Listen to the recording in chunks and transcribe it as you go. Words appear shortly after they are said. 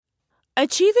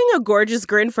Achieving a gorgeous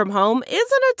grin from home isn't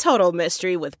a total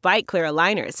mystery with Byte Clear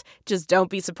aligners. Just don't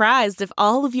be surprised if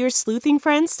all of your sleuthing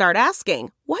friends start asking,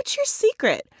 "What's your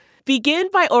secret?" Begin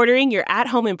by ordering your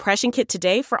at-home impression kit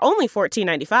today for only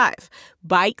 $14.95.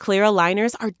 Byte Clear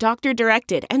aligners are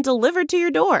doctor-directed and delivered to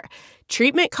your door.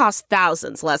 Treatment costs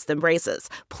thousands less than braces.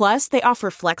 Plus, they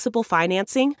offer flexible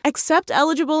financing, accept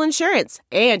eligible insurance,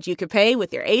 and you can pay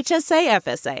with your HSA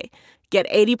FSA. Get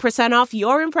 80% off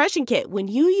your impression kit when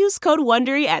you use code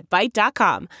WONDERY at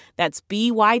Byte.com. That's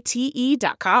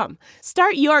BYTE.com.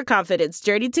 Start your confidence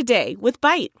journey today with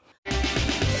Byte.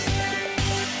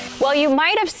 Well, you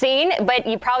might have seen, but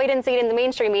you probably didn't see it in the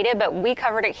mainstream media, but we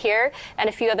covered it here and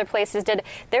a few other places did.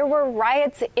 There were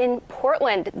riots in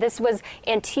Portland. This was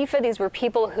Antifa. These were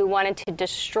people who wanted to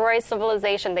destroy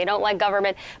civilization. They don't like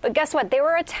government. But guess what? They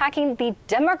were attacking the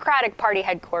Democratic Party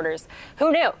headquarters.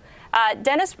 Who knew?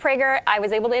 Dennis Prager, I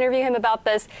was able to interview him about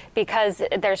this because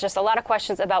there's just a lot of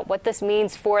questions about what this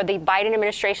means for the Biden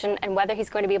administration and whether he's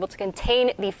going to be able to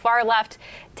contain the far left.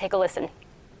 Take a listen.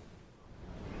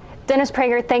 Dennis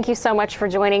Prager, thank you so much for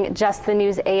joining Just the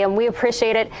News AM. We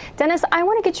appreciate it. Dennis, I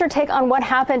want to get your take on what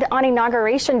happened on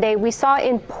Inauguration Day. We saw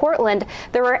in Portland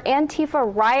there were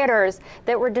Antifa rioters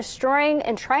that were destroying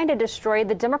and trying to destroy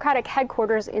the Democratic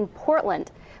headquarters in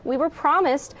Portland. We were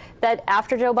promised that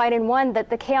after Joe Biden won,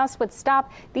 that the chaos would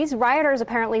stop. These rioters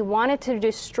apparently wanted to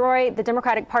destroy the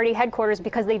Democratic Party headquarters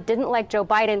because they didn't like Joe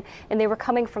Biden and they were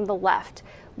coming from the left.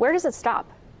 Where does it stop?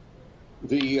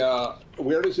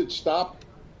 Where does it stop?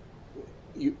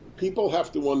 People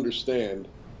have to understand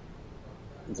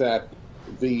that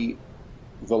the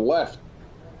left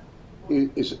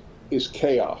is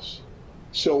chaos,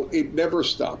 so it never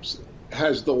stops.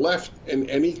 Has the left in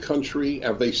any country,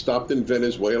 have they stopped in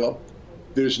Venezuela?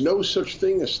 There's no such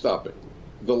thing as stopping.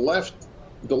 The left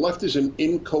is an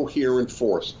incoherent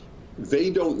force. They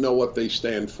don't know what they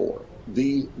stand for.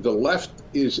 The left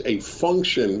is a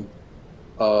function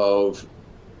of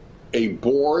a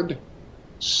bored,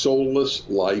 soulless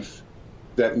life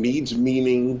that needs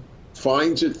meaning,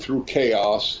 finds it through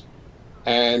chaos,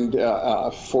 and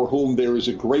for whom there is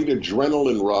a great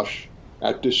adrenaline rush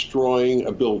at destroying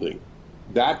a building.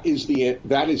 That is it.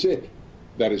 That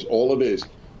is all it is.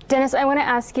 Dennis, I want to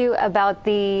ask you about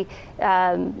the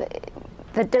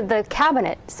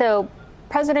cabinet. So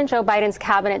President Joe Biden's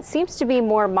cabinet seems to be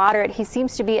more moderate. He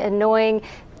seems to be annoying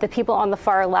the people on the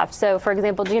far left. So, for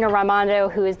example, Gina Raimondo,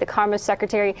 who is the Commerce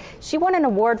Secretary, she won an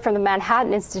award from the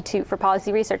Manhattan Institute for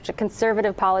Policy Research, a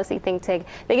conservative policy think tank.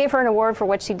 They gave her an award for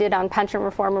what she did on pension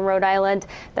reform in Rhode Island.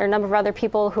 There are a number of other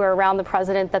people who are around the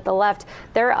president that the left,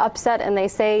 they're upset and they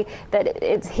say that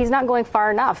he's not going far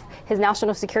enough. His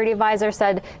national security advisor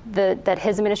said that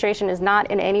his administration is not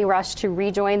in any rush to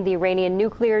rejoin the Iranian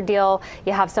nuclear deal.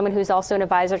 You have someone who's also an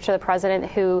advisor to the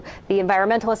president who the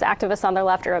environmentalist activists on the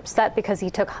left are upset because he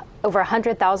took over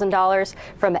 $100,000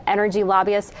 from energy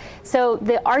lobbyists. So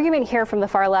the argument here from the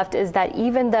far left is that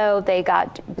even though they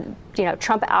got,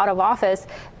 Trump out of office,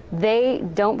 they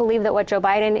don't believe that what Joe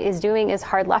Biden is doing is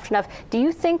hard left enough. Do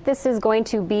you think this is going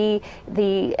to be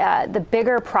the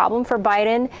bigger problem for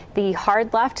Biden, the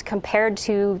hard left, compared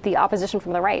to the opposition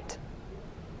from the right?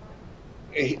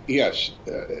 Yes.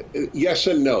 Yes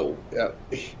and no.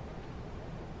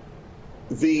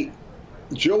 The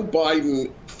Joe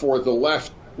Biden for the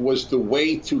left was the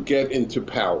way to get into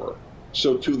power.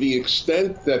 So to the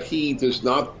extent that he does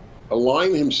not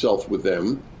align himself with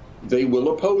them, they will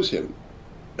oppose him.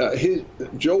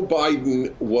 Joe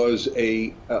Biden was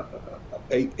a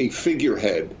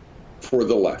figurehead for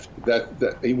the left.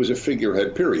 That he was a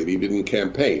figurehead, period. He didn't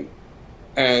campaign.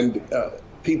 And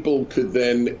people could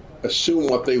then assume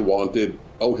what they wanted.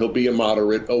 Oh, he'll be a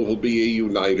moderate. Oh, he'll be a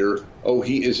uniter. Oh,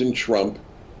 he isn't Trump.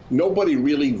 Nobody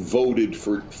really voted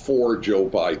for Joe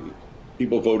Biden.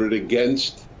 People voted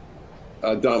against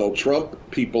Donald Trump.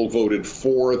 People voted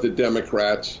for the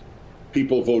Democrats.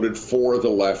 People voted for the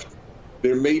left.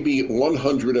 There may be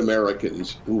 100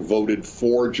 Americans who voted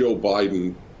for Joe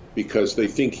Biden because they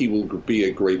think he will be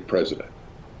a great president.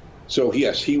 So,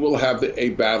 yes, he will have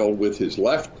a battle with his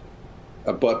left,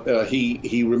 but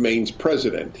he remains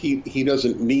president. He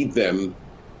doesn't need them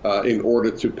in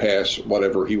order to pass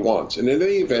whatever he wants. And in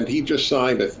any event, he just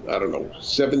signed,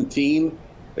 17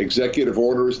 executive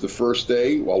orders the first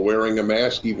day while wearing a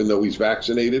mask, even though he's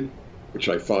vaccinated, which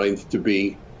I find to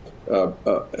be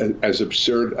as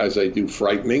absurd as I do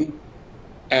frightening.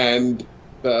 And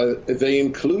they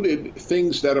included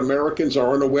things that Americans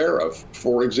aren't aware of.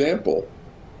 For example,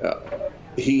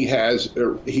 he has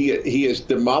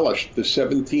demolished the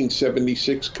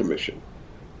 1776 Commission.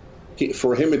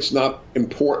 For him, it's not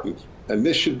important, and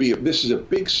this is a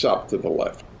big sop to the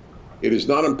left. It is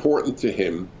not important to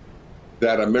him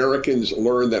that Americans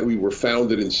learn that we were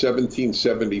founded in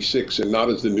 1776 and not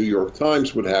as the New York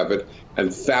Times would have it,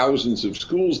 and thousands of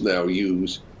schools now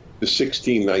use the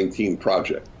 1619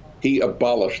 Project. He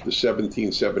abolished the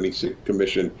 1776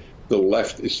 Commission. The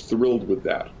left is thrilled with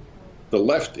that. The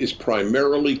left is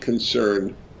primarily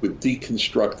concerned with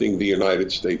deconstructing the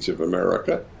United States of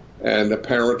America, and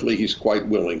apparently he's quite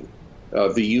willing.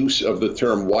 The use of the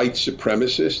term white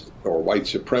supremacist or white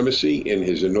supremacy in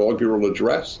his inaugural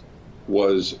address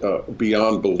was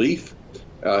beyond belief.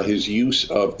 His use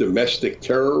of domestic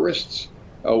terrorists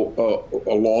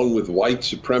along with white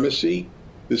supremacy,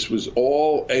 this was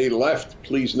all a left,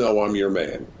 please know I'm your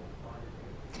man.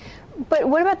 But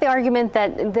what about the argument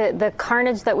that the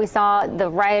carnage that we saw, the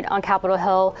riot on Capitol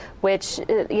Hill, which,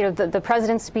 the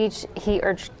president's speech, he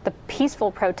urged the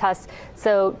peaceful protests.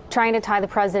 So trying to tie the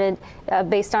president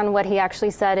based on what he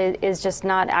actually said is just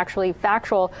not actually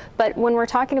factual. But when we're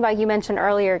talking about, you mentioned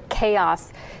earlier,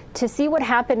 chaos, to see what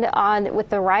happened with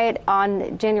the riot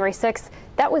on January 6th,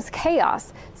 that was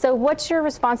chaos. So what's your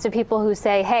response to people who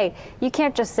say, hey, you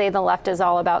can't just say the left is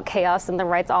all about chaos and the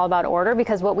right's all about order?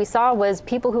 Because what we saw was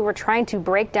people who were trying to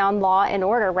break down law and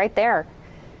order right there.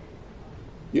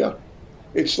 Yeah.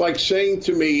 It's like saying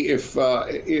to me, if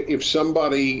some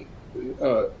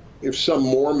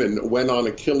Mormon went on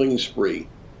a killing spree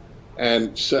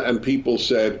and people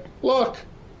said, look,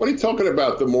 what are you talking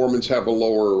about? The Mormons have a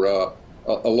lower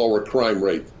crime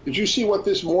rate. Did you see what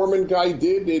this Mormon guy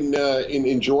did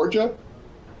in Georgia?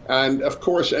 And of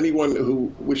course, anyone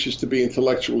who wishes to be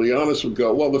intellectually honest would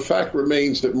go, well, the fact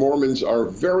remains that Mormons are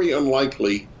very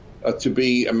unlikely to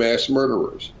be mass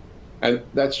murderers. And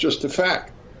that's just a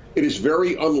fact. It is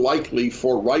very unlikely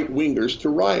for right-wingers to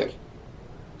riot.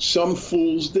 Some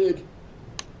fools did.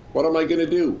 What am I going to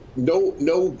do?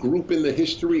 No group in the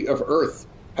history of Earth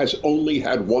has only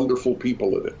had wonderful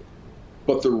people in it.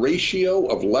 But the ratio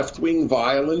of left-wing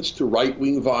violence to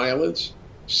right-wing violence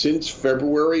since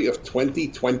February of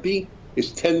 2020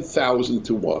 is 10,000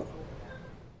 to 1.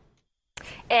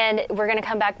 And we're going to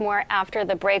come back more after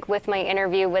the break with my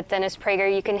interview with Dennis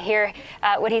Prager. You can hear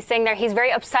what he's saying there. He's very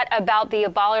upset about the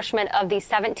abolishment of the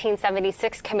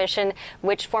 1776 Commission,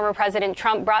 which former President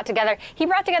Trump brought together. He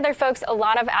brought together, folks, a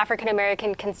lot of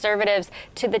African-American conservatives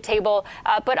to the table,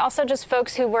 but also just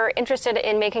folks who were interested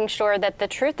in making sure that the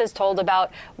truth is told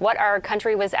about what our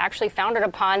country was actually founded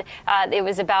upon. It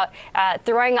was about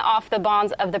throwing off the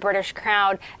bonds of the British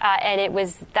Crown, and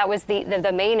that was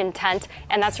the main intent,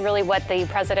 and that's really what the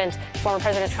former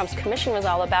President Trump's commission was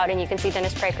all about, and you can see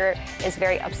Dennis Prager is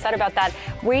very upset about that.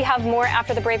 We have more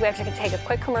after the break. We have to take a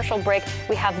quick commercial break.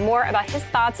 We have more about his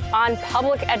thoughts on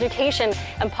public education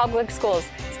and public schools.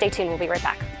 Stay tuned. We'll be right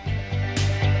back.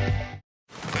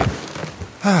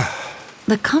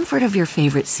 The comfort of your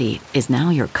favorite seat is now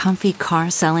your comfy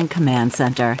car-selling command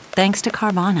center, thanks to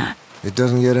Carvana. It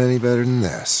doesn't get any better than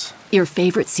this. Your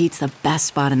favorite seat's the best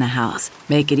spot in the house.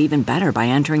 Make it even better by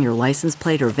entering your license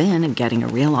plate or VIN and getting a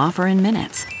real offer in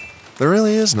minutes. There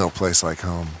really is no place like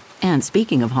home. And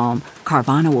speaking of home,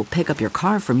 Carvana will pick up your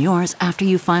car from yours after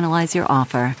you finalize your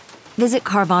offer. Visit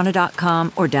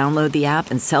Carvana.com or download the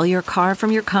app and sell your car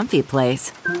from your comfy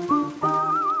place.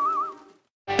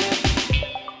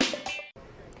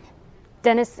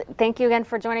 Dennis, thank you again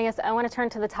for joining us. I want to turn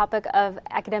to the topic of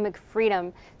academic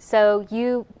freedom. So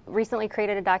you recently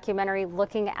created a documentary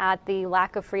looking at the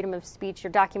lack of freedom of speech.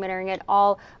 You're documenting it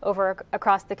all over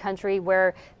across the country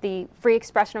where the free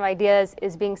expression of ideas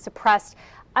is being suppressed.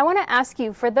 I want to ask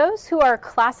you, for those who are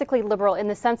classically liberal in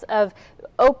the sense of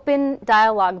open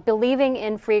dialogue, believing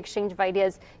in free exchange of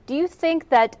ideas, do you think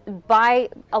that by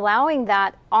allowing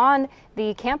that on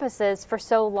the campuses for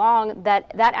so long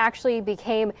that actually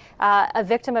became a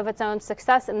victim of its own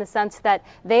success, in the sense that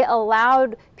they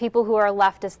allowed people who are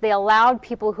leftists, they allowed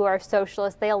people who are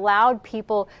socialists, they allowed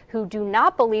people who do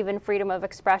not believe in freedom of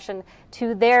expression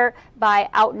to thereby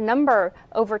outnumber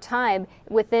over time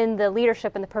within the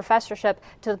leadership and the professorship,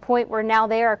 to the point where now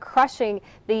they are crushing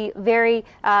the very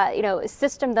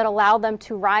system that allowed them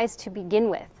to rise to begin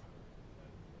with?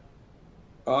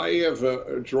 I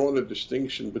have drawn a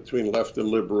distinction between left and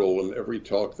liberal in every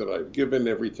talk that I've given,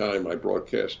 every time I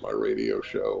broadcast my radio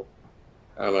show,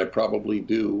 and I probably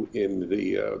do in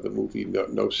the movie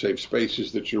No Safe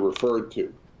Spaces that you referred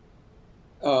to.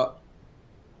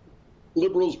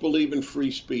 Liberals believe in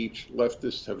free speech.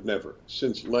 Leftists have never.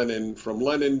 Since Lenin, from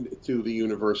Lenin to the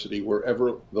university,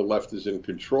 wherever the left is in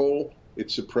control, it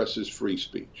suppresses free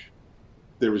speech.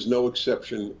 There is no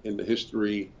exception in the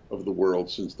history of the world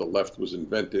since the left was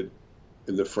invented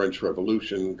in the French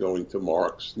Revolution, going to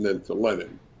Marx and then to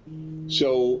Lenin.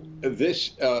 So this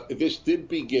did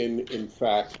begin, in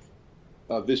fact,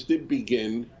 this did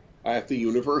begin at the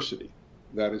university.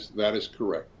 That is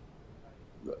correct.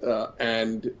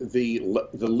 And the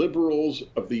liberals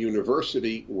of the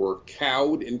university were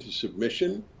cowed into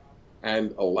submission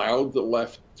and allowed the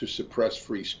left to suppress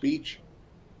free speech.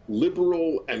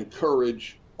 Liberal and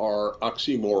courage are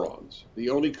oxymorons. The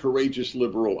only courageous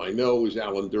liberal I know is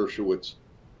Alan Dershowitz.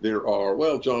 There are,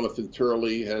 well, Jonathan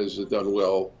Turley has done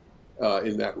well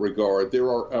in that regard. There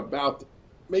are about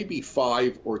maybe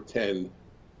 5 or 10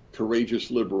 courageous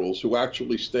liberals who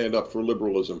actually stand up for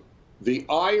liberalism. The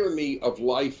irony of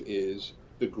life is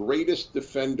the greatest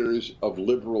defenders of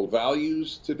liberal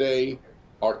values today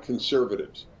are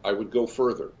conservatives. I would go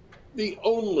further. The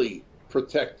only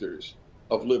protectors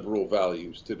of liberal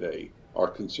values today are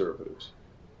conservatives.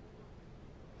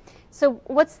 So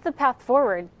what's the path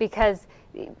forward? Because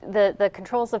the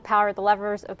controls of power, the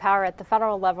levers of power at the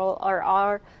federal level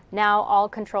are now all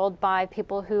controlled by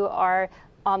people who are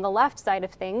on the left side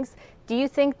of things. Do you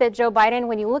think that Joe Biden,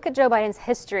 when you look at Joe Biden's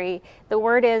history, the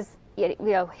word is,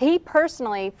 he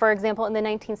personally, for example, in the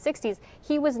 1960s,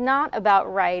 he was not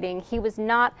about rioting. He was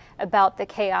not about the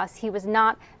chaos. He was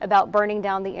not about burning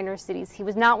down the inner cities. He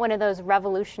was not one of those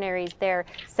revolutionaries there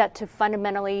set to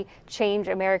fundamentally change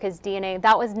America's DNA.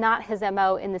 That was not his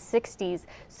MO in the 60s.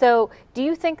 So do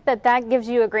you think that that gives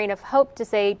you a grain of hope to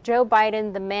say Joe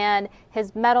Biden, the man,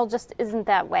 his mettle just isn't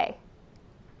that way?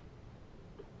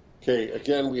 Okay,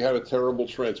 again, we had a terrible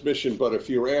transmission, but if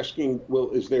you're asking,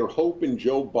 well, is there hope in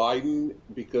Joe Biden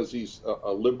because he's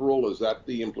a liberal? Is that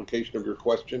the implication of your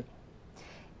question?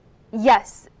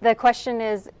 Yes. The question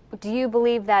is, do you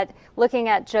believe that looking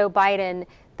at Joe Biden,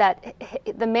 that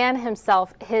the man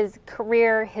himself, his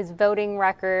career, his voting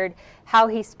record, how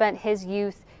he spent his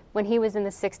youth when he was in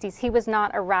the 60s, he was not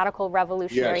a radical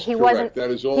revolutionary. Yes, he correct. wasn't. That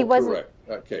is all correct.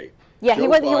 Okay. Yeah, Joe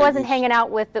he wasn't hanging out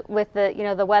with the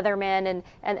the weathermen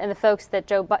and the folks that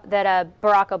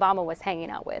Barack Obama was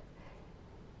hanging out with.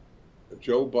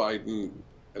 Joe Biden,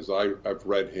 as I've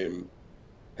read him,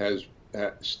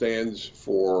 stands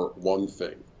for one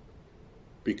thing: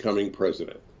 becoming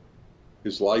president.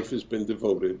 His life has been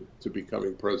devoted to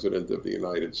becoming president of the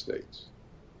United States.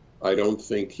 I don't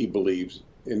think he believes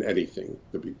in anything,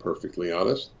 to be perfectly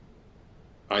honest.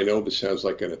 I know this sounds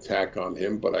like an attack on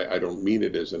him, but I don't mean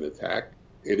it as an attack.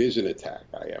 It is an attack.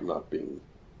 I am not going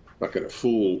to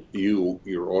fool you,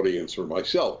 your audience, or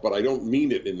myself, but I don't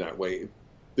mean it in that way.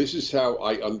 This is how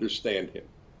I understand him.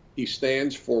 He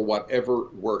stands for whatever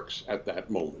works at that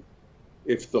moment.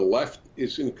 If the left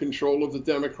is in control of the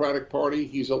Democratic Party,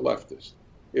 he's a leftist.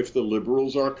 If the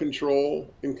liberals are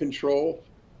in control,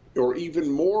 or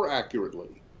even more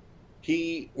accurately,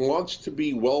 he wants to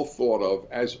be well thought of,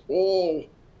 as all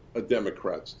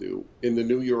Democrats do, in the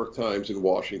New York Times and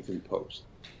Washington Post.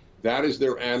 That is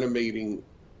their animating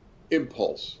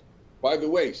impulse. By the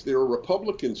way, there are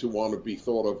Republicans who want to be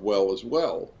thought of well as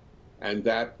well, and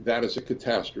that is a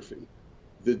catastrophe.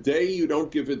 The day you don't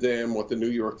give a damn what the New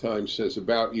York Times says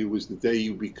about you is the day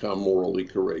you become morally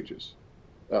courageous.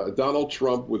 Donald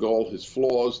Trump, with all his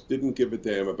flaws, didn't give a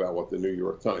damn about what the New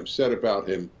York Times said about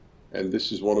him, and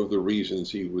this is one of the reasons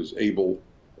he was able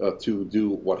to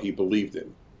do what he believed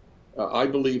in. I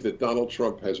believe that Donald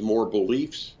Trump has more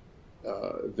beliefs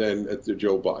than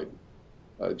Joe Biden.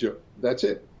 That's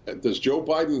it. Does Joe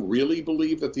Biden really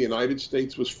believe that the United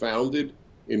States was founded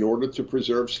in order to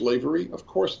preserve slavery? Of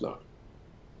course not.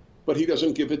 But he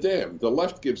doesn't give a damn. The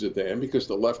left gives a damn because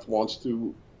the left wants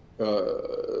to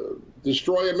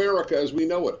destroy America as we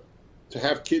know it, to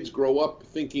have kids grow up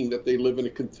thinking that they live in a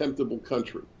contemptible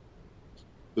country.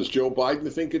 Does Joe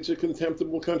Biden think it's a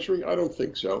contemptible country? I don't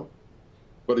think so.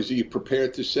 But is he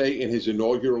prepared to say in his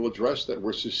inaugural address that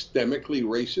we're systemically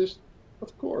racist?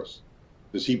 Of course.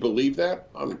 Does he believe that?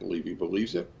 I don't believe he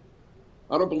believes it.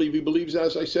 I don't believe he believes,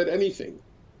 as I said, anything.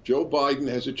 Joe Biden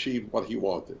has achieved what he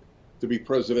wanted, to be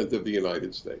president of the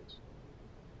United States.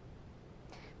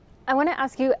 I want to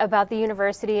ask you about the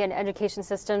university and education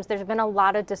systems. There's been a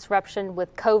lot of disruption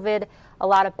with COVID, a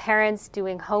lot of parents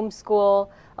doing homeschool,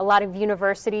 a lot of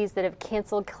universities that have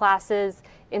canceled classes,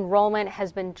 enrollment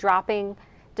has been dropping.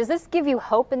 Does this give you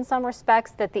hope in some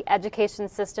respects that the education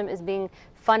system is being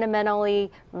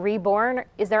fundamentally reborn?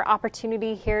 Is there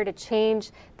opportunity here to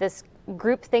change this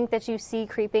groupthink that you see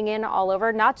creeping in all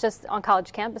over, not just on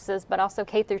college campuses, but also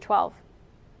K through 12?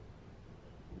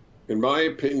 In my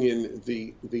opinion,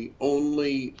 the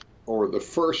only, or the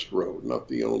first road, not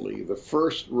the only, the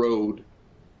first road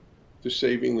to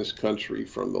saving this country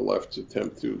from the left's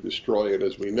attempt to destroy it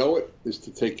as we know it is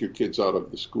to take your kids out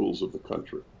of the schools of the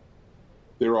country.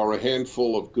 There are a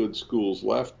handful of good schools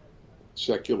left.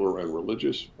 secular and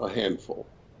religious, a handful.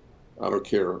 I don't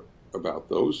care about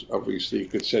those. Obviously, you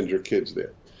could send your kids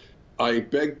there. I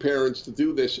beg parents to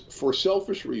do this for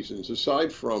selfish reasons,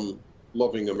 aside from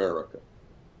loving America.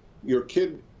 Your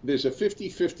kid, there's a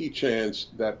 50-50 chance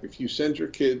that if you send your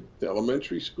kid to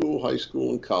elementary school, high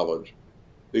school, and college,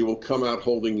 they will come out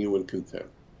holding you in contempt.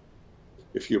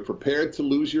 If you're prepared to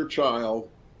lose your child,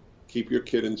 keep your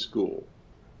kid in school.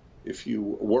 If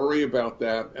you worry about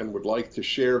that and would like to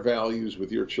share values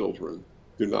with your children,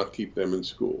 do not keep them in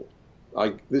school.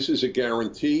 This is a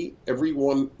guarantee.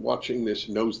 Everyone watching this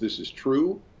knows this is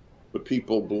true, but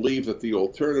people believe that the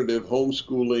alternative,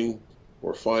 homeschooling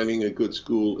or finding a good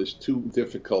school, is too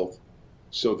difficult.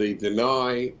 So they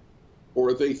deny,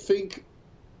 or they think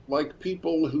like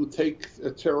people who take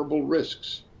terrible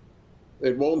risks.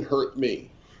 It won't hurt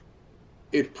me.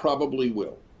 It probably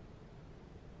will.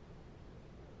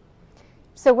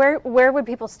 So where would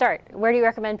people start? Where do you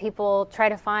recommend people try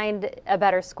to find a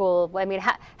better school? I mean,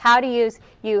 how do you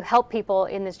help people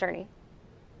in this journey?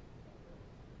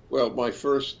 Well, my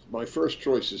first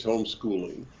choice is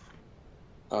homeschooling.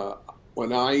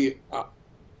 When I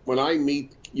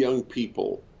meet young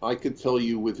people, I could tell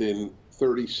you within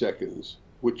 30 seconds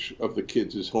which of the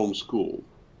kids is homeschooled.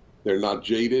 They're not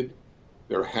jaded,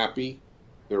 they're happy,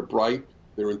 they're bright,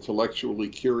 they're intellectually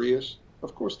curious.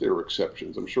 Of course, there are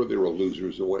exceptions. I'm sure there are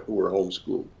losers who are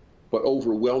homeschooled. But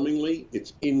overwhelmingly,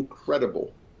 it's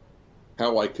incredible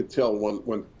how I could tell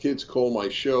when kids call my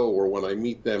show or when I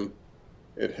meet them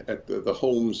at the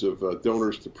homes of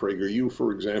donors to PragerU,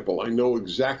 for example. I know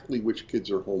exactly which kids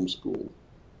are homeschooled.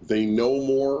 They know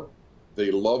more,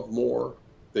 they love more,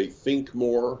 they think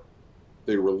more,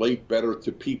 they relate better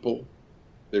to people,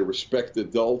 they respect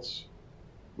adults,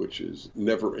 which is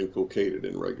never inculcated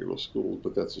in regular schools,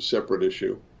 but that's a separate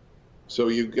issue. So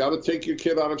you got to take your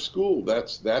kid out of school.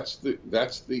 That's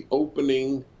the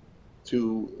opening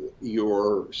to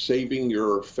your saving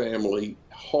your family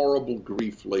horrible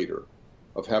grief later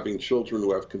of having children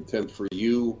who have contempt for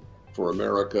you, for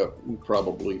America, and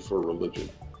probably for religion.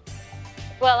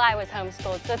 Well, I was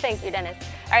homeschooled, so thank you, Dennis.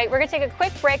 All right, we're going to take a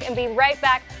quick break and be right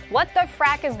back. What the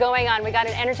frack is going on? We got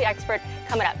an energy expert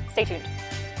coming up. Stay tuned.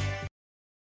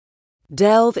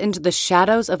 Delve into the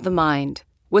shadows of the mind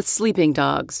with Sleeping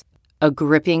Dogs, a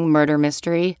gripping murder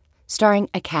mystery starring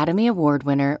Academy Award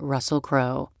winner Russell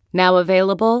Crowe. Now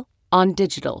available on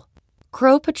digital.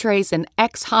 Crowe portrays an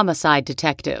ex-homicide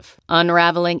detective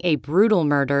unraveling a brutal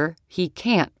murder he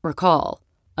can't recall.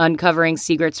 Uncovering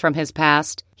secrets from his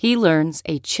past, he learns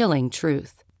a chilling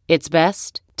truth. It's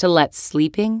best to let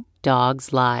sleeping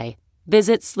dogs lie.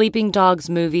 Visit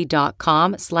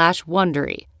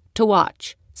sleepingdogsmovie.com/Wondery to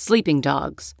watch Sleeping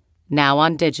Dogs, now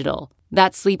on digital.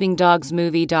 That's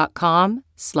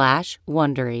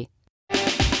sleepingdogsmovie.com/Wondery.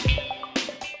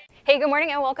 Hey, good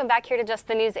morning and welcome back here to Just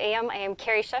the News AM. I am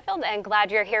Carrie Sheffield and glad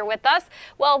you're here with us.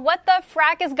 Well, what the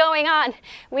frack is going on?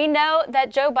 We know that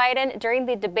Joe Biden, during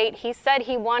the debate, he said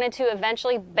he wanted to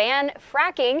eventually ban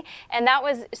fracking, and that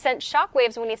was sent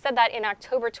shockwaves when he said that in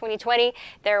October 2020.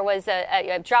 There was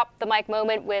a drop the mic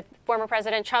moment with former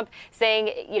President Trump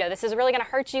saying, this is really going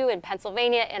to hurt you in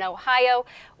Pennsylvania, in Ohio.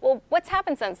 Well, what's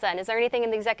happened since then? Is there anything in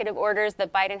the executive orders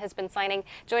that Biden has been signing?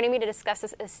 Joining me to discuss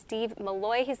this is Steve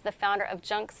Milloy. He's the founder of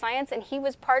Junk Science, and he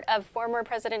was part of former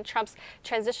President Trump's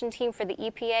transition team for the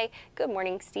EPA. Good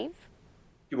morning, Steve.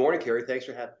 Good morning, Carrie. Thanks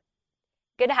for having me.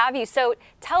 Good to have you. So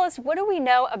tell us, what do we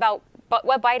know about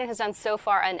what Biden has done so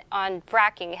far on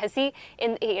fracking? Has he,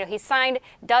 he signed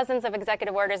dozens of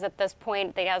executive orders at this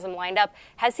point. They has them lined up.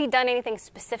 Has he done anything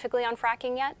specifically on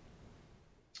fracking yet?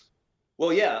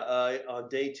 Well, yeah. On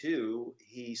day 2,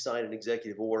 he signed an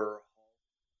executive order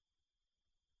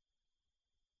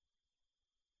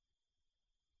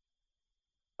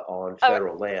on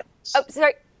federal lands. Oh,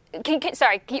 sorry. Can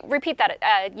you repeat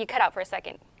that? You cut out for a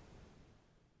second.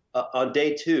 On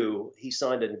day 2, he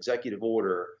signed an executive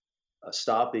order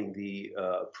stopping the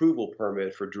approval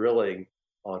permit for drilling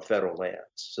on federal lands.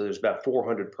 So there's about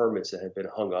 400 permits that have been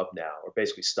hung up now, or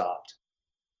basically stopped.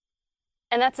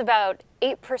 And that's about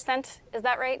 8%, is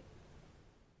that right?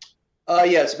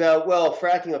 Yeah, it's about,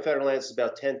 fracking on federal lands is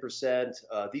about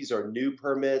 10%. These are new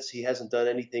permits. He hasn't done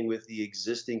anything with the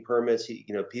existing permits.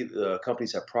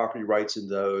 Companies have property rights in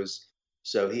those.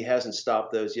 So he hasn't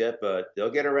stopped those yet, but they'll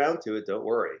get around to it. Don't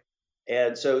worry.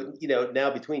 And so,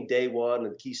 now between day 1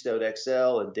 and Keystone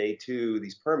XL and day 2,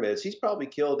 these permits, he's probably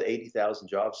killed 80,000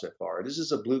 jobs so far. This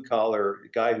is a blue collar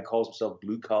guy who calls himself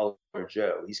Blue Collar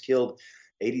Joe. He's killed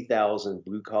 80,000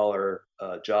 blue collar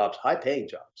jobs, high paying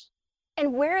jobs.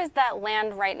 And where is that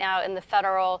land right now in the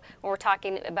federal, when we're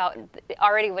talking about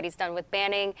already what he's done with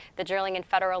banning the drilling in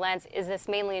federal lands? Is this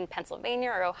mainly in Pennsylvania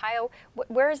or Ohio?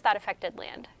 Where is that affected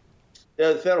land?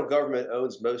 The federal government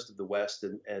owns most of the West,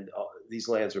 and these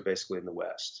lands are basically in the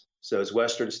West. So it's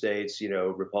Western states,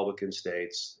 Republican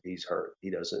states, he's hurt. He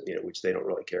doesn't, which they don't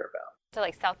really care about. So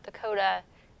like South Dakota,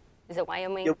 is it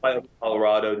Wyoming? Wyoming,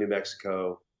 Colorado, New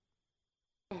Mexico.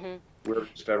 Mm-hmm. We're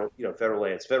federal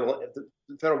lands.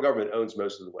 The federal government owns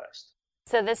most of the West.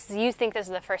 So you think this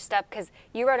is the first step, because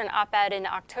you wrote an op-ed in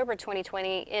October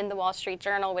 2020 in the Wall Street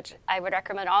Journal, which I would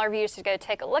recommend all our viewers to go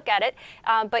take a look at it.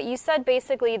 But you said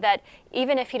basically that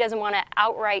even if he doesn't want to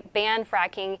outright ban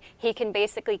fracking, he can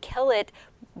basically kill it.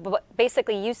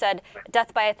 Basically, you said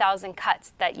death by 1,000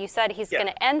 cuts, that you said he's going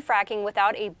to end fracking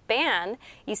without a ban.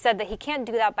 You said that he can't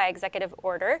do that by executive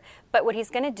order, but what he's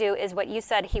going to do is what you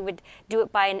said he would do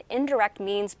it by an indirect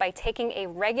means, by taking a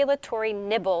regulatory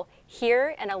nibble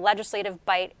here and a legislative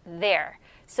bite there.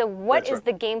 So what is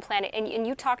the game plan? And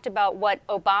you talked about what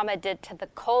Obama did to the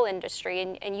coal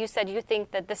industry, and you said you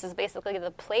think that this is basically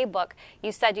the playbook.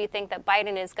 You said you think that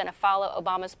Biden is going to follow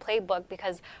Obama's playbook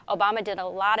because Obama did a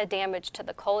lot of damage to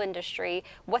the coal industry.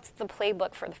 What's the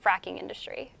playbook for the fracking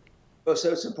industry? Well,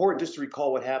 so it's important just to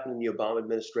recall what happened in the Obama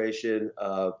administration.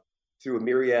 Through a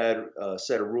myriad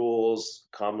set of rules,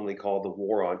 commonly called the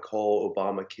War on Coal,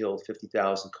 Obama killed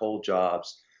 50,000 coal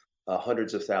jobs.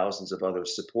 Hundreds of thousands of other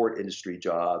support industry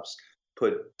jobs,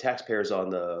 put taxpayers on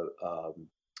the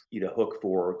hook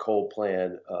for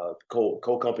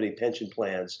coal company pension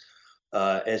plans,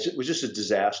 and it was just a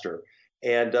disaster.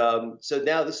 And so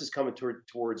now this is coming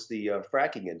towards the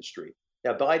fracking industry.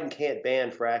 Now Biden can't ban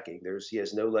fracking. He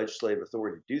has no legislative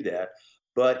authority to do that,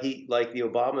 but he, like the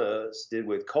Obamas did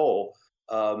with coal,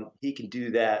 he can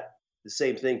do that, the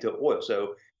same thing to oil.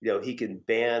 So he can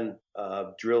ban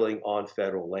drilling on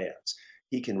federal lands.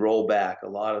 He can roll back a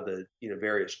lot of the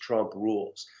various Trump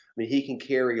rules. I mean, he can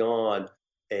carry on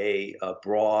a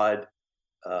broad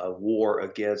war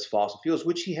against fossil fuels,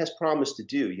 which he has promised to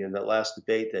do. In that last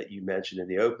debate that you mentioned in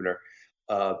the opener,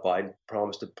 Biden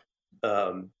promised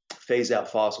to phase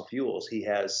out fossil fuels. He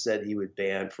has said he would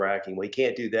ban fracking. Well, he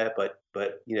can't do that,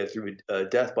 but through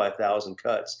death by 1,000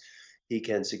 cuts, he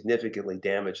can significantly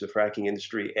damage the fracking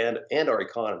industry and our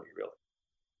economy, really.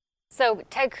 So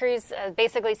Ted Cruz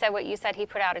basically said what you said. He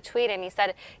put out a tweet and he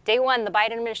said, day one, the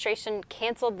Biden administration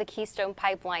canceled the Keystone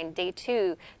Pipeline. Day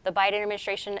two, the Biden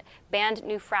administration banned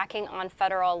new fracking on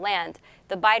federal land.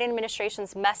 The Biden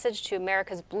administration's message to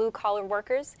America's blue-collar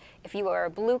workers: if you are a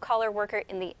blue-collar worker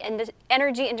in the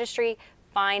energy industry,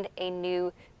 find a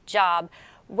new job.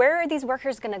 Where are these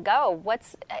workers going to go?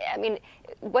 What's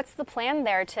the plan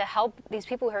there to help these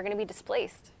people who are going to be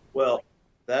displaced? Well,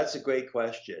 that's a great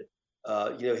question.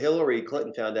 Hillary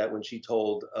Clinton found out when she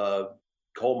told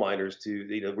coal miners to,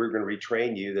 we're going to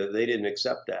retrain you, that they didn't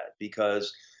accept that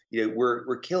because,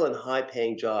 we're killing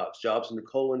high-paying jobs in the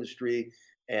coal industry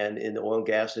and in the oil and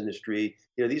gas industry.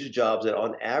 These are jobs that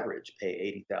on average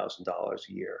pay $80,000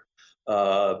 a year.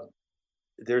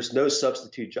 There's no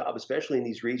substitute job, especially in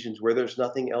these regions where there's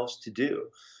nothing else to do.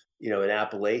 In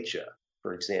Appalachia,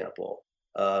 for example,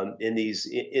 in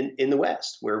the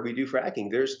West where we do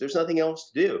fracking, there's nothing else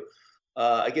to do.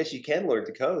 I guess you can learn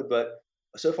to code, but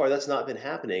so far that's not been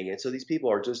happening. And so these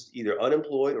people are just either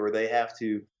unemployed or they have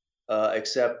to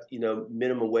accept,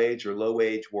 minimum wage or low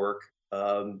wage work,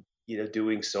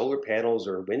 doing solar panels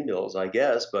or windmills, I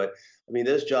guess. But I mean,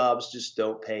 those jobs just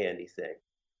don't pay anything,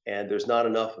 and there's not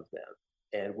enough of them.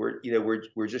 And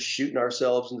we're just shooting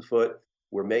ourselves in the foot.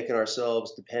 We're making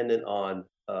ourselves dependent on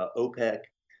OPEC.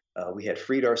 We had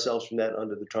freed ourselves from that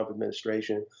under the Trump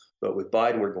administration, but with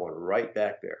Biden, we're going right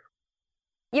back there.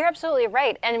 You're absolutely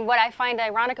right. And what I find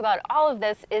ironic about all of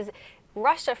this is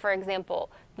Russia, for example.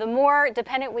 The more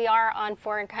dependent we are on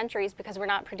foreign countries because we're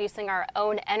not producing our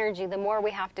own energy, the more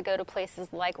we have to go to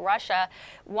places like Russia.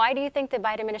 Why do you think the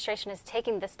Biden administration is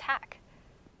taking this tack?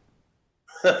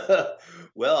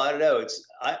 Well, I don't know.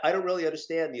 I don't really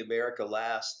understand the America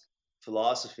Last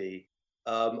philosophy.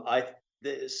 Some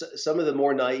of the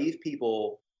more naive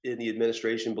people in the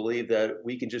administration believe that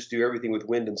we can just do everything with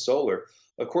wind and solar.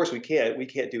 Of course, we can't. We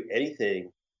can't do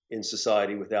anything in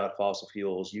society without fossil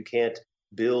fuels. You can't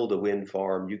build a wind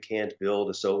farm. You can't build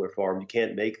a solar farm. You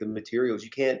can't make the materials. You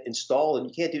can't install them.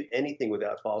 You can't do anything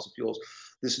without fossil fuels.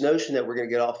 This notion that we're going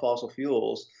to get off fossil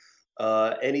fuels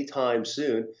anytime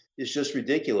soon is just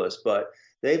ridiculous. But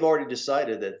they've already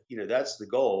decided that that's the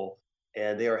goal,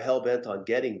 and they are hell bent on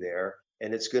getting there,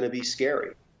 and it's going to be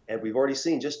scary. And we've already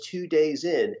seen just 2 days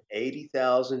in,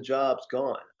 80,000 jobs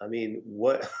gone. I mean,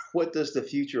 what does the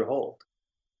future hold?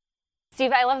 So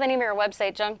Steve, I love the name of your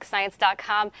website,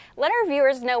 junkscience.com. Let our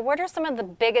viewers know, what are some of the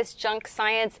biggest junk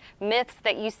science myths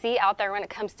that you see out there when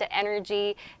it comes to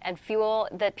energy and fuel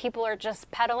that people are just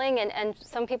peddling, and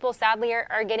some people sadly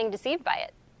are getting deceived by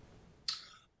it?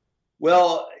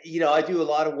 Well, I do a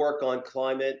lot of work on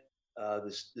climate.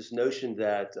 This notion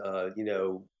that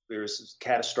there's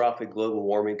catastrophic global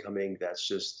warming coming. That's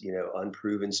just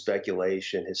unproven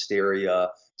speculation, hysteria.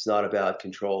 It's not about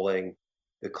controlling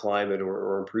the climate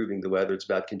or improving the weather. It's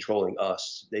about controlling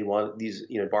us. They want these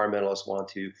environmentalists want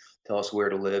to tell us where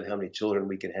to live, how many children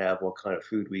we can have, what kind of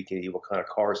food we can eat, what kind of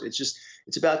cars.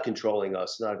 It's about controlling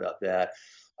us, not about that.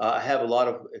 I have a lot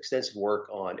of extensive work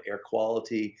on air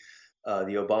quality.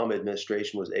 The Obama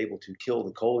administration was able to kill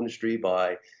the coal industry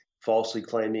by falsely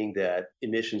claiming that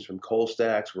emissions from coal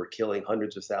stacks were killing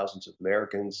hundreds of thousands of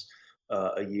Americans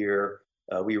a year.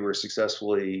 We were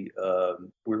successful in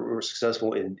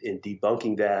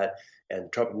debunking that, and the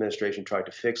Trump administration tried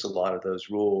to fix a lot of those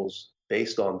rules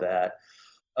based on that.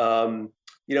 In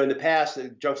the past,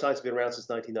 junk science has been around since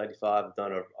 1995. I've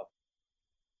done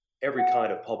every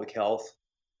kind of public health,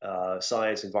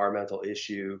 science, environmental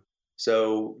issue.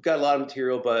 So we've got a lot of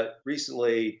material, but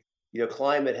recently,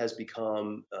 climate has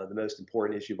become the most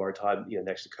important issue of our time.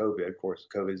 Next to COVID, of course,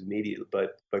 COVID is immediate,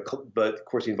 but of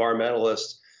course, the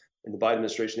environmentalists in the Biden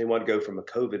administration, they want to go from a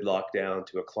COVID lockdown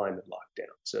to a climate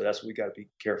lockdown. So that's what we got to be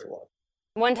careful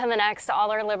of. One to the next, all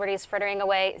our liberties frittering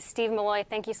away. Steve Milloy,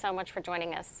 thank you so much for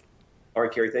joining us. All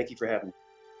right, Carrie, thank you for having me.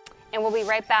 And we'll be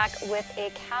right back with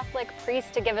a Catholic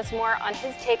priest to give us more on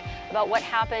his take about what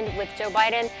happened with Joe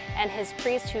Biden and his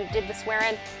priest who did the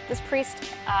swear-in. This priest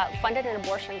funded an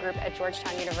abortion group at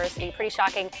Georgetown University. Pretty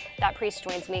shocking. That priest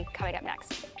joins me coming up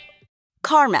next.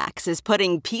 CarMax is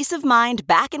putting peace of mind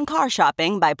back in car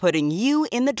shopping by putting you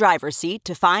in the driver's seat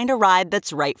to find a ride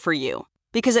that's right for you.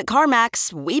 Because at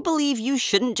CarMax, we believe you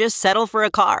shouldn't just settle for a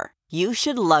car. You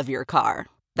should love your car.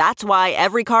 That's why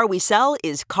every car we sell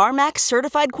is CarMax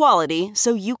certified quality,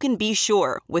 so you can be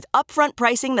sure with upfront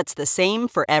pricing that's the same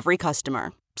for every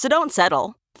customer. So don't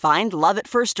settle. Find love at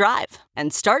first drive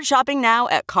and start shopping now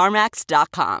at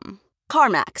CarMax.com.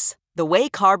 CarMax, the way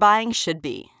car buying should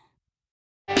be.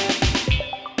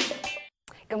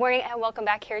 Good morning and welcome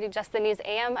back here to Just the News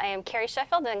AM. I am Carrie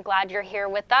Sheffield and glad you're here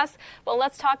with us. Well,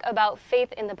 let's talk about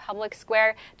faith in the public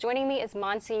square. Joining me is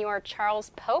Monsignor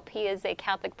Charles Pope. He is a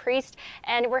Catholic priest,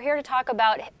 and we're here to talk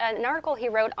about an article he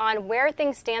wrote on where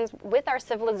things stand with our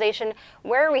civilization.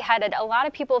 Where are we headed? A lot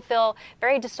of people feel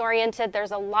very disoriented.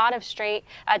 There's a lot of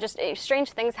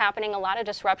strange things happening, a lot of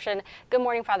disruption. Good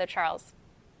morning, Father Charles.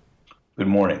 Good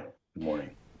morning. Good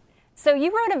morning. So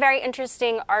you wrote a very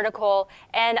interesting article,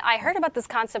 and I heard about this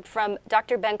concept from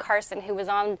Dr. Ben Carson, who was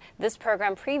on this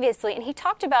program previously, and he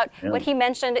talked about what he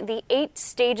mentioned, the 8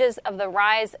 stages of the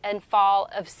rise and fall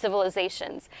of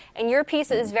civilizations. And your piece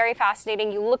is very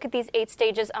fascinating. You look at these 8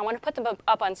 stages. I want to put them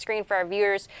up on screen for our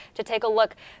viewers to take a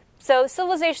look. So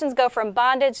civilizations go from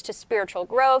bondage to spiritual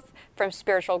growth, from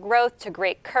spiritual growth to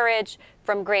great courage,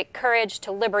 from great courage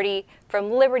to liberty,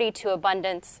 from liberty to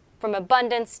abundance, from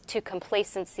abundance to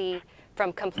complacency,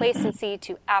 from complacency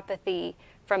to apathy,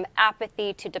 from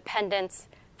apathy to dependence,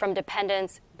 from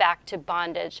dependence back to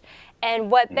bondage.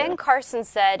 And what Ben Carson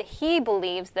said, he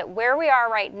believes that where we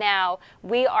are right now,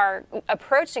 we are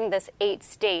approaching this 8th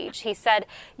stage. He said,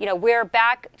 we're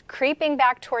creeping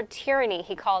back toward tyranny,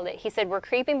 he called it. He said, we're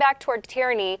creeping back toward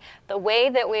tyranny the way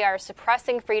that we are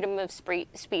suppressing freedom of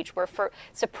speech. We're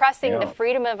suppressing the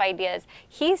freedom of ideas.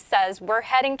 He says we're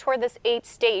heading toward this 8th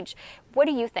stage. What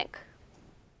do you think?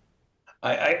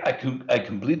 I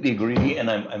completely agree, and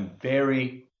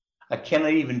I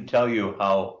cannot even tell you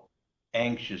how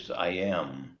anxious I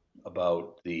am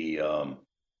about the, our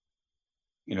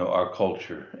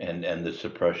culture and the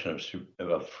suppression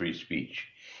of free speech.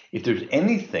 If there's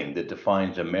anything that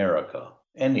defines America,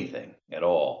 anything at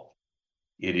all,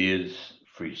 it is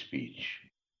free speech.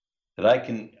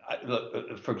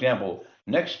 Look, for example,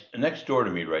 next door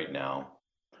to me right now,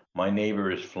 my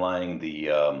neighbor is flying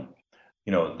the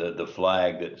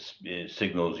flag that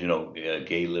signals,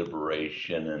 gay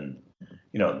liberation and,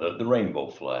 the rainbow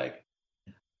flag.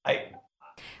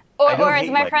 Or as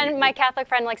my Catholic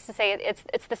friend likes to say,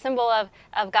 it's the symbol of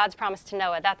God's promise to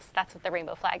Noah. That's what the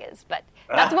rainbow flag is. But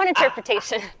that's one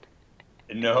interpretation.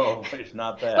 No, it's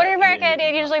not that. But in America,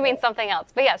 it usually means something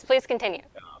else. But yes, please continue.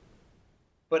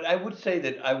 But I would say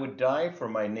that I would die for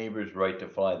my neighbor's right to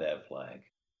fly that flag.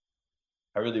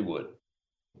 I really would.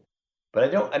 But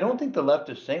I don't think the left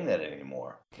is saying that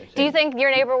anymore. Do you think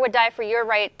your neighbor would die for your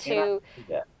right to?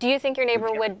 Do you think your neighbor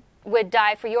would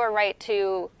die for your right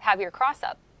to have your cross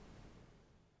up?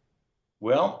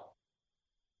 Well,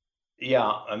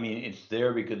 Yeah, I mean, it's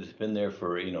there because it's been there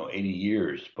for, 80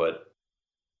 years, but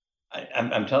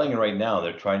I'm telling you right now,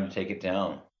 they're trying to take it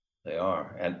down. They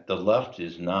are. And the left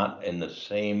is not in the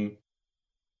same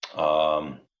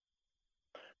um,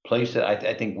 place that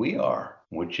I think we are,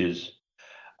 which is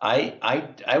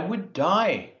I would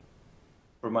die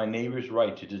for my neighbor's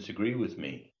right to disagree with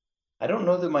me. I don't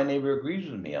know that my neighbor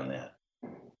agrees with me on that.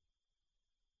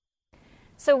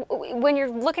 So when you're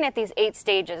looking at these 8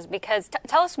 stages, because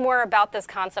tell us more about this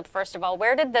concept, first of all.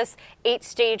 Where did this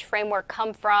 8-stage framework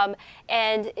come from?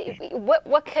 And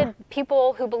what could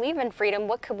people who believe in freedom,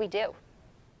 what could we do?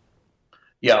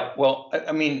 Yeah, well,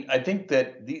 I mean, I think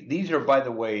that these are, by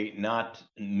the way, not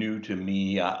new to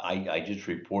me. I just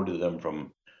reported them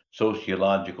from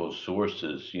sociological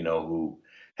sources, who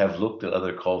have looked at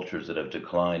other cultures that have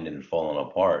declined and fallen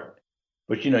apart.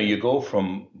 But, you go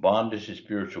from bondage to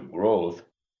spiritual growth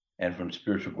and from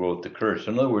spiritual growth to curse.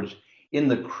 So in other words, in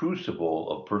the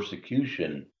crucible of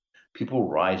persecution, people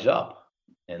rise up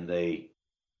and they,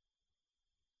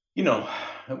 they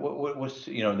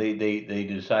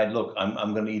decide, look,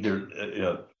 I'm going to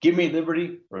either give me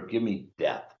liberty or give me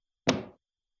death.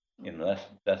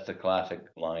 That's the classic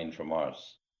line from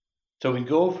us. So we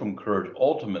go from courage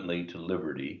ultimately to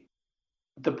liberty.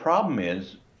 But the problem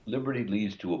is liberty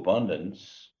leads to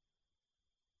abundance,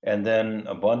 and then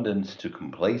abundance to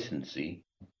complacency,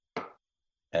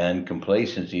 and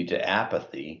complacency to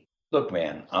apathy. Look,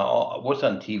 man, what's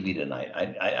on TV tonight?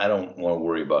 I don't want to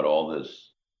worry about all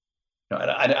this. No,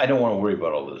 I don't want to worry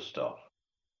about all this stuff.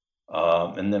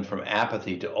 And then from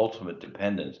apathy to ultimate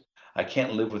dependence. I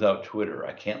can't live without Twitter.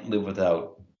 I can't live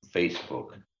without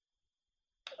Facebook.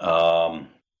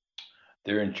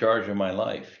 They're in charge of my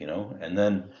life, and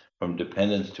then from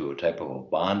dependence to a type of a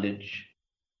bondage.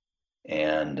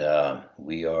 And by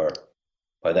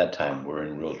that time, we're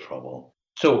in real trouble.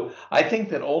 So I think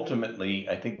that ultimately,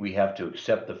 we have to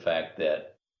accept the fact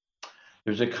that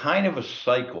there's a kind of a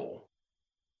cycle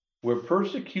where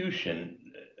persecution,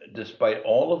 despite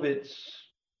all of its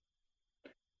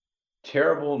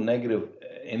terrible negative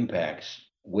impacts,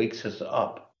 wakes us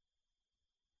up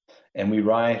and we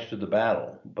rise to the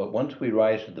battle. But once we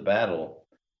rise to the battle,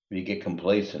 we get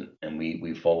complacent and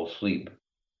we fall asleep.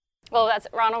 Well, that's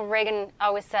Ronald Reagan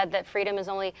always said that freedom is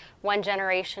only one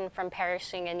generation from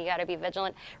perishing, and you got to be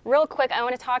vigilant. Real quick, I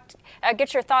want to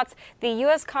get your thoughts. The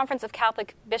U.S. Conference of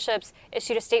Catholic Bishops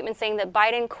issued a statement saying that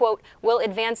Biden, quote, will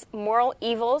advance moral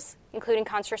evils, including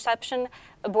contraception,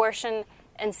 abortion,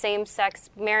 and same-sex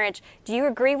marriage. Do you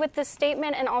agree with this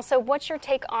statement? And also, what's your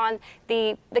take on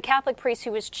the Catholic priest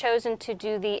who was chosen to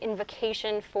do the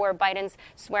invocation for Biden's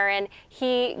swear-in?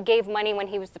 He gave money when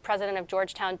he was the president of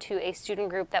Georgetown to a student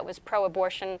group that was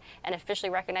pro-abortion and officially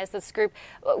recognized this group.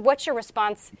 What's your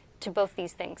response to both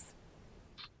these things?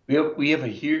 We have a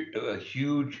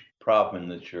huge problem in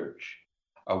the church.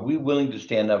 Are we willing to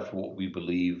stand up for what we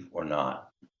believe or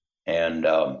not? And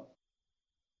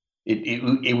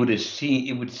It would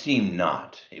seem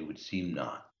not.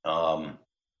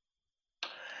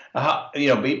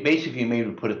 Basically,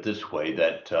 maybe put it this way: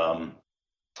 that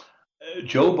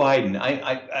Joe Biden.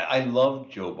 I love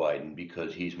Joe Biden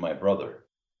because he's my brother,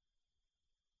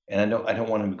 and I don't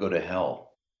want him to go to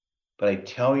hell. But I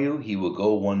tell you, he will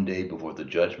go one day before the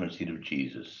judgment seat of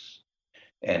Jesus,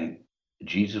 and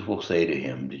Jesus will say to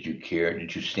him, "Did you care?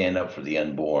 Did you stand up for the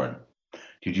unborn?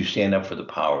 Did you stand up for the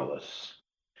powerless?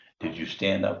 Did you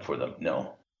stand up for them?"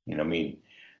 No.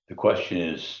 The question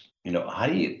is, how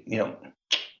do you,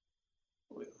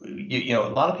 a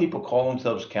lot of people call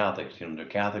themselves Catholics. They're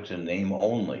Catholics in name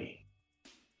only.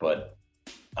 But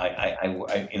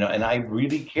and I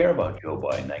really care about Joe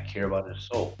Biden. I care about his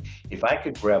soul. If I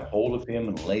could grab hold of him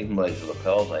and lay him by his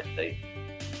lapels, I'd say,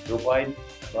 Joe Biden,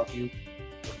 I love you. Be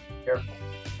careful.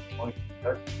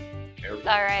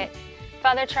 All right.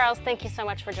 Father Charles, thank you so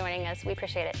much for joining us. We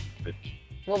appreciate it. Good.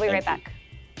 We'll be right back.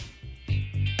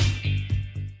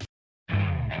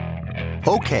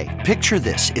 Okay, picture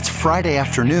this. It's Friday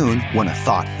afternoon when a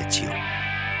thought hits you.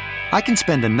 I can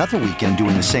spend another weekend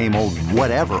doing the same old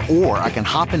whatever, or I can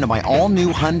hop into my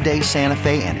all-new Hyundai Santa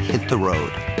Fe and hit the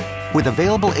road. With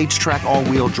available H-Track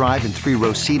all-wheel drive and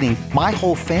 3-row seating, my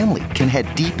whole family can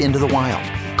head deep into the wild.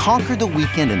 Conquer the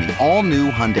weekend in the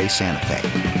all-new Hyundai Santa Fe.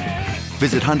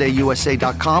 Visit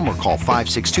HyundaiUSA.com or call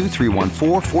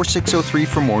 562-314-4603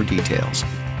 for more details.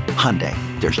 Hyundai,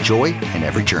 there's joy in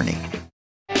every journey.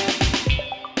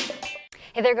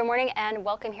 Hey there, good morning, and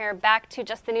welcome here back to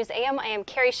Just the News AM. I am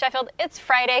Carrie Sheffield. It's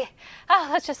Friday.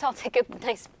 Let's just all take a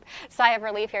nice sigh of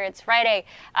relief here. It's Friday.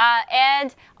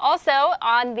 And also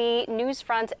on the news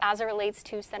front, as it relates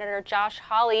to Senator Josh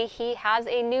Hawley, he has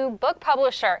a new book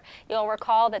publisher. You'll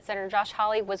recall that Senator Josh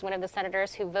Hawley was one of the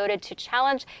senators who voted to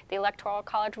challenge the Electoral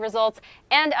College results.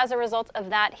 And as a result of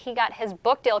that, he got his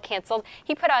book deal canceled.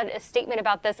 He put out a statement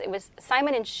about this. It was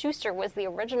Simon & Schuster was the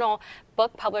original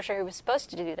book publisher who was supposed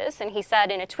to do this. And he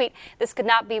said in a tweet, "This could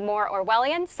not be more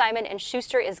Orwellian. Simon &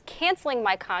 Schuster is canceling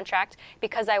my contract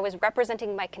because I was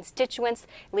representing my constituents,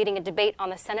 leading a debate on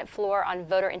the Senate floor on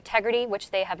voter integrity,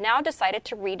 which they have now decided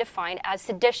to redefine as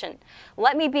sedition.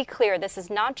 Let me be clear, this is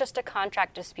not just a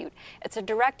contract dispute. It's a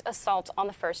direct assault on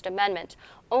the First Amendment.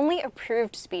 Only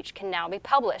approved speech can now be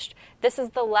published. This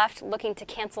is the left looking to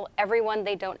cancel everyone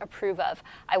they don't approve of.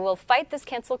 I will fight this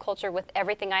cancel culture with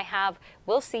everything I have.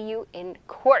 We'll see you in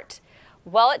court."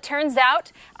 Well, it turns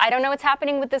out, I don't know what's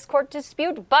happening with this court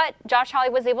dispute, but Josh Hawley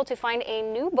was able to find a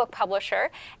new book publisher,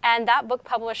 and that book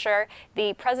publisher,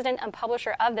 the president and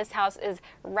publisher of this house, is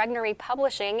Regnery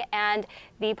Publishing, and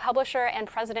the publisher and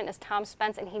president is Tom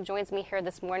Spence, and he joins me here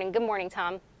this morning. Good morning,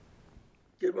 Tom.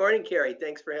 Good morning, Carrie.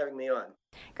 Thanks for having me on.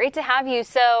 Great to have you.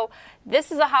 So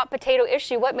this is a hot potato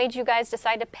issue. What made you guys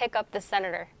decide to pick up the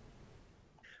senator?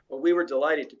 Well, we were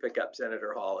delighted to pick up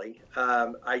Senator Hawley.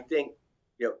 I think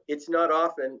it's not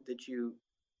often that you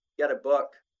get a book,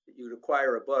 that you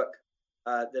acquire a book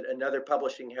that another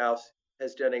publishing house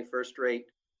has done a first-rate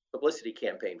publicity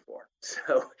campaign for.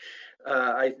 So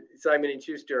Simon &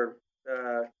 Schuster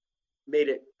made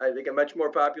it, I think, a much more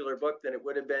popular book than it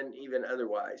would have been even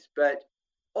otherwise. But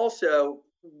also,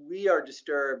 we are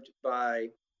disturbed by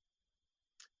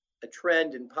a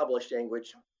trend in publishing,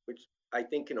 which I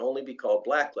think can only be called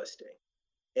blacklisting.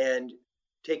 And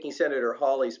taking Senator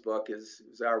Hawley's book is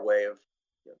our way of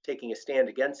taking a stand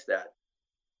against that.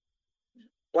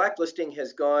 Blacklisting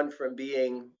has gone from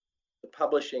being the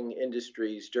publishing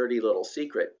industry's dirty little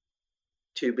secret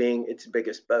to being its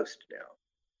biggest boast now.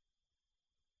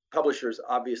 Publishers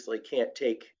obviously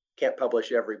can't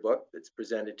publish every book that's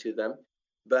presented to them,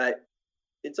 but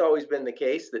it's always been the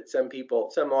case that some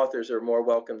authors are more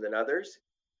welcome than others,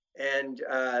 and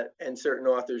certain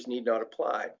authors need not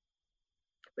apply.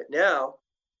 But now,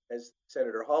 as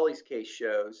Senator Hawley's case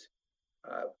shows,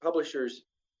 publishers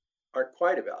aren't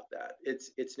quite about that.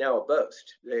 It's now a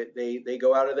boast. They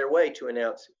go out of their way to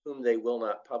announce whom they will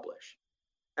not publish.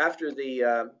 After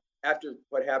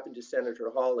what happened to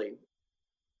Senator Hawley,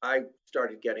 I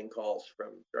started getting calls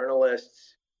from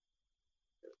journalists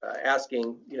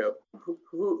asking,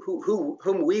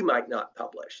 whom we might not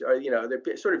publish. Or,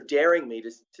 they're sort of daring me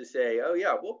to say, "Oh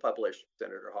yeah, we'll publish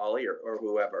Senator Hawley or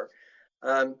whoever."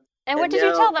 And what did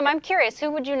you tell them? I'm curious.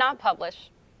 Who would you not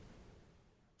publish?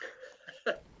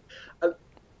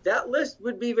 That list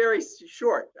would be very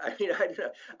short. I mean, I don't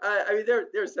know.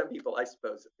 There are some people, I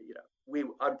suppose, we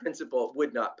on principle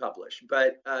would not publish,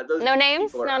 but those no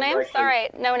names. No names. All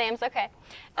right, no names. Okay.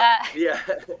 Yeah.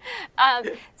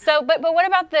 But what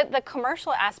about the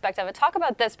commercial aspect of it? Talk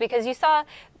about this, because you saw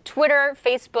Twitter,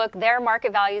 Facebook, their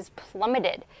market values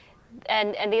plummeted,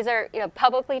 and these are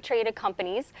publicly traded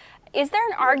companies. Is there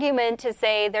an argument to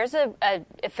say there's a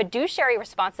fiduciary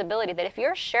responsibility that if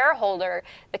you're a shareholder,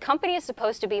 the company is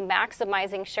supposed to be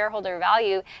maximizing shareholder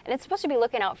value, and it's supposed to be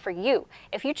looking out for you?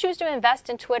 If you choose to invest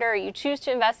in Twitter, or you choose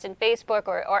to invest in Facebook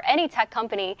or any tech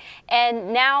company,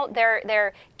 and now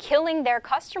they're killing their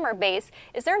customer base,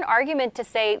 is there an argument to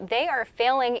say they are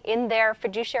failing in their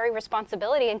fiduciary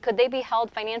responsibility, and could they be held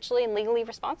financially and legally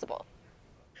responsible?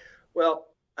 Well,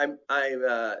 I'm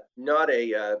not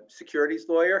a securities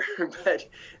lawyer, but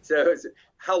so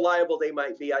how liable they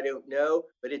might be, I don't know.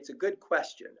 But it's a good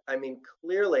question. I mean,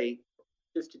 clearly,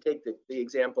 just to take the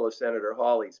example of Senator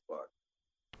Hawley's book,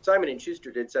 Simon & Schuster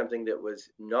did something that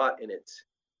was not in its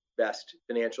best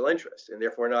financial interest, and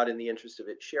therefore not in the interest of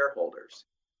its shareholders.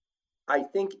 I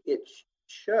think it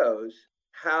shows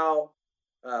how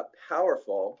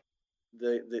powerful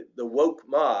the woke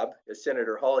mob, as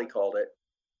Senator Hawley called it,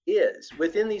 is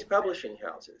within these publishing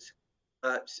houses.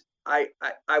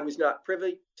 I was not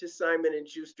privy to Simon &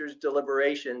 Schuster's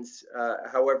deliberations,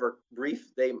 however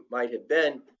brief they might have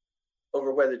been,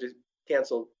 over whether to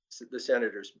cancel the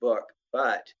senator's book.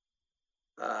 But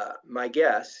my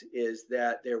guess is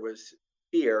that there was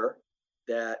fear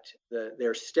that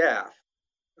their staff,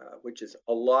 which is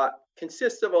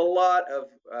consists of a lot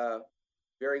of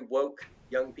very woke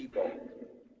young people,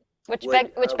 Which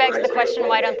begs the question,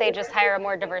 why don't they just hire a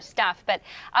more diverse staff? But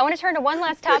I want to turn to one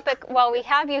last topic while we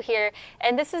have you here,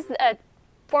 and this is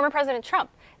former President Trump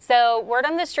So word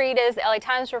on the street is, the LA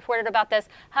Times reported about this,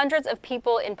 hundreds of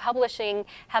people in publishing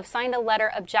have signed a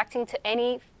letter objecting to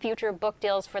any future book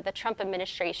deals for the Trump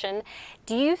administration.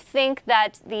 Do you think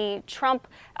that the Trump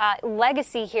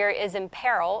legacy here is in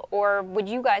peril, or would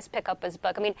you guys pick up his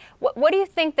book? I mean, what do you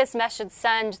think this message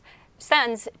sends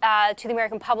to the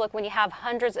American public when you have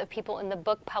hundreds of people in the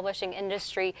book publishing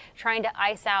industry trying to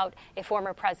ice out a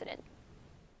former president?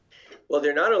 Well,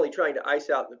 they're not only trying to ice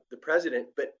out the president,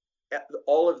 but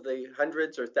all of the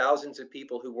hundreds or thousands of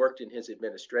people who worked in his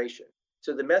administration.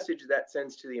 So the message that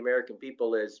sends to the American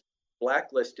people is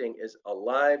blacklisting is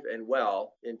alive and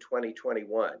well in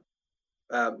 2021.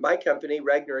 My company,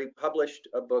 Regnery, published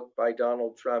a book by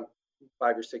Donald Trump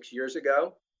 5 or 6 years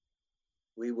ago.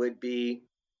 We would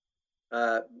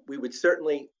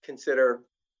certainly consider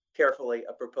carefully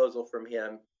a proposal from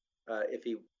him if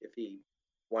he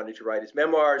wanted to write his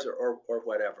memoirs or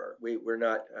whatever. We're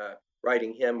not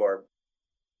writing him or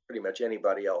pretty much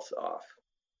anybody else off.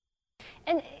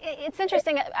 And it's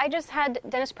interesting. I just had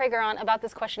Dennis Prager on about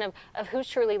this question of who's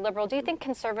truly liberal. Do you think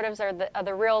conservatives are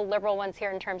the real liberal ones here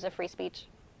in terms of free speech?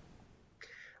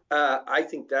 I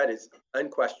think that is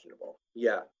unquestionable.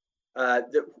 Yeah.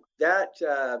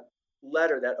 That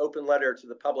letter, that open letter to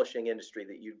the publishing industry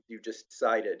that you just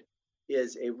cited,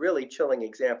 is a really chilling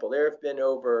example. There have been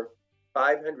over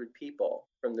 500 people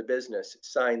from the business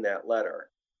sign that letter,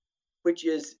 which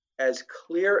is as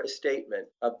clear a statement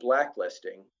of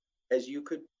blacklisting as you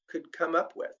could come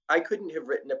up with. I couldn't have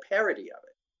written a parody of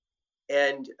it.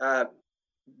 And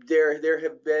there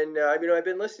have been, I've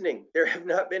been listening. There have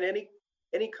not been any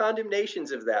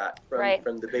condemnations of that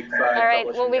from the big five. All right,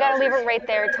 well, we got to leave it right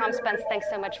there. Tom Spence, thanks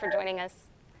so much for joining us.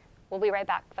 We'll be right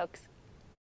back, folks.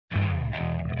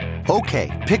 Okay,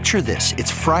 picture this.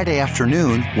 It's Friday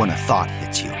afternoon when a thought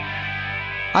hits you.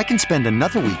 I can spend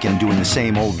another weekend doing the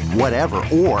same old whatever,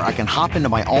 or I can hop into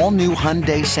my all-new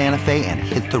Hyundai Santa Fe and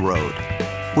hit the road.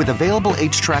 With available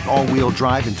H-Track all-wheel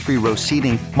drive and 3-row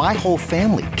seating, my whole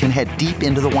family can head deep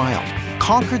into the wild.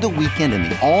 Conquer the weekend in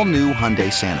the all-new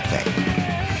Hyundai Santa Fe.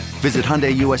 Visit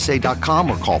HyundaiUSA.com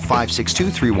or call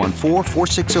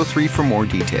 562-314-4603 for more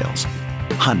details.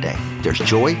 Hyundai, there's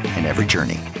joy in every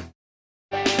journey.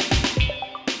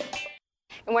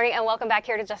 Good morning and welcome back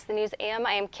here to Just the News AM.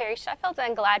 I am Carrie Sheffield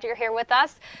and glad you're here with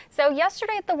us. So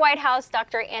yesterday at the White House,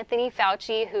 Dr. Anthony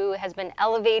Fauci, who has been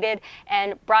elevated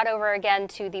and brought over again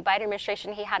to the Biden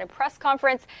administration, he had a press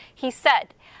conference. He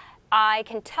said, I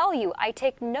can tell you, I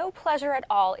take no pleasure at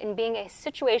all in being in a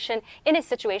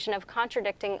situation of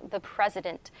contradicting the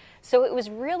president. So it was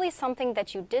really something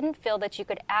that you didn't feel that you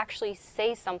could actually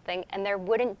say something and there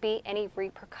wouldn't be any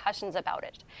repercussions about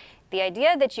it. The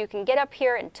idea that you can get up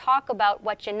here and talk about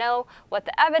what you know, what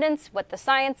the evidence, what the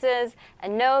science is,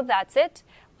 and know that's it,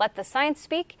 let the science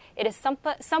speak, it is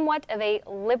somewhat of a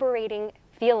liberating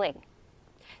feeling.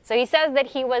 So he says that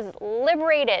he was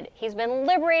liberated. He's been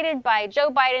liberated by Joe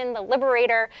Biden, the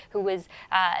liberator, who was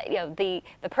the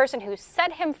person who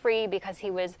set him free because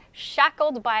he was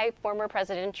shackled by former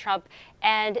President Trump.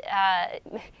 And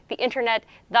the internet,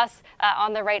 thus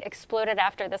on the right, exploded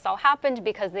after this all happened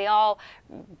because they all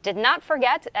did not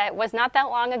forget. It was not that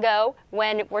long ago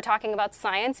when we're talking about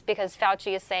science, because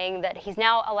Fauci is saying that he's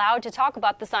now allowed to talk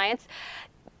about the science.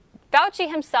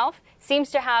 Fauci himself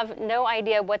seems to have no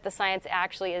idea what the science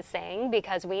actually is saying,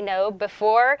 because we know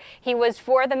before he was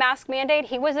for the mask mandate,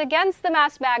 he was against the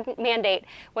mask mandate.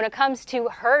 When it comes to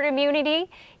herd immunity,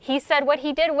 he said what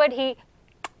he did,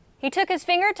 he took his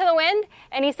finger to the wind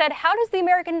and he said, how does the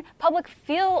American public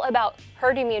feel about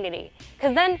herd immunity?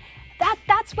 Because then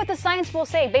that's what the science will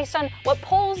say based on what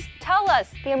polls tell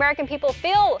us the American people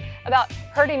feel about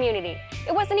herd immunity.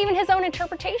 It wasn't even his own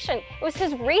interpretation. It was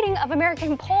his reading of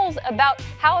American polls about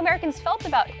how Americans felt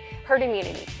about herd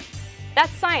immunity.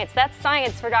 That's science. That's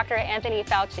science for Dr. Anthony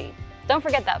Fauci. Don't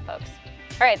forget that, folks.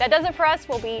 All right, that does it for us.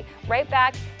 We'll be right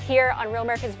back here on Real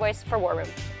America's Voice for War Room.